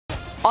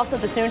Also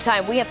this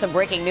noontime, we have some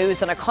breaking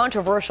news on a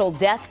controversial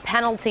death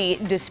penalty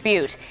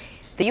dispute.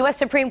 The U.S.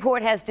 Supreme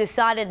Court has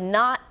decided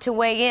not to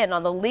weigh in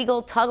on the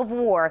legal tug of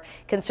war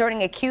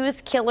concerning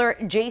accused killer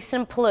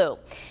Jason Pleau.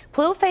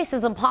 Pleau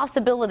faces the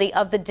possibility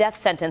of the death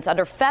sentence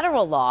under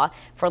federal law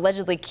for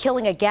allegedly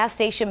killing a gas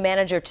station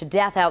manager to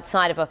death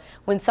outside of a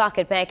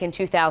Woonsocket bank in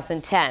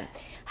 2010.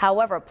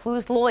 However,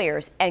 Pleu's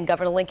lawyers and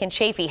Governor Lincoln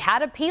Chafee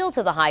had appealed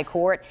to the high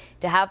court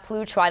to have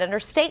Pleau tried under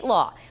state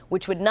law,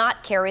 which would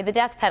not carry the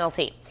death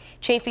penalty.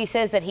 Chafee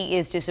says that he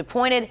is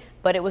disappointed,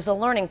 but it was a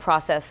learning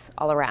process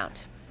all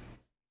around.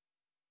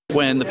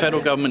 When the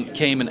federal government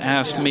came and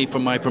asked me for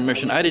my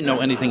permission, I didn't know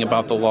anything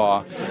about the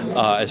law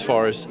as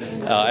far as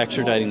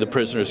extraditing the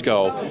prisoners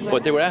go,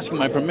 but they were asking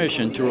my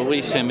permission to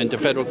release him into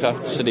federal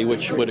custody,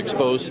 which would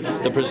expose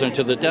the prisoner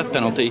to the death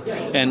penalty.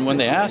 And when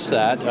they asked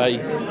that,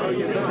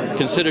 I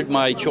considered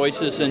my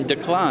choices and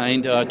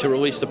declined to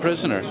release the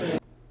prisoner.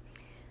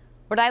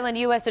 Rhode Island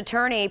U.S.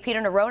 Attorney Peter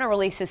Nerona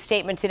released a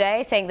statement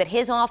today saying that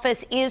his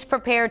office is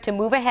prepared to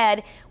move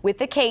ahead with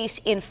the case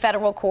in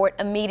federal court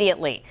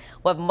immediately.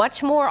 We'll have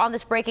much more on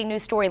this breaking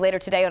news story later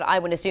today on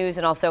Eyewitness News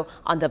and also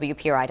on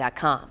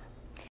WPRI.com.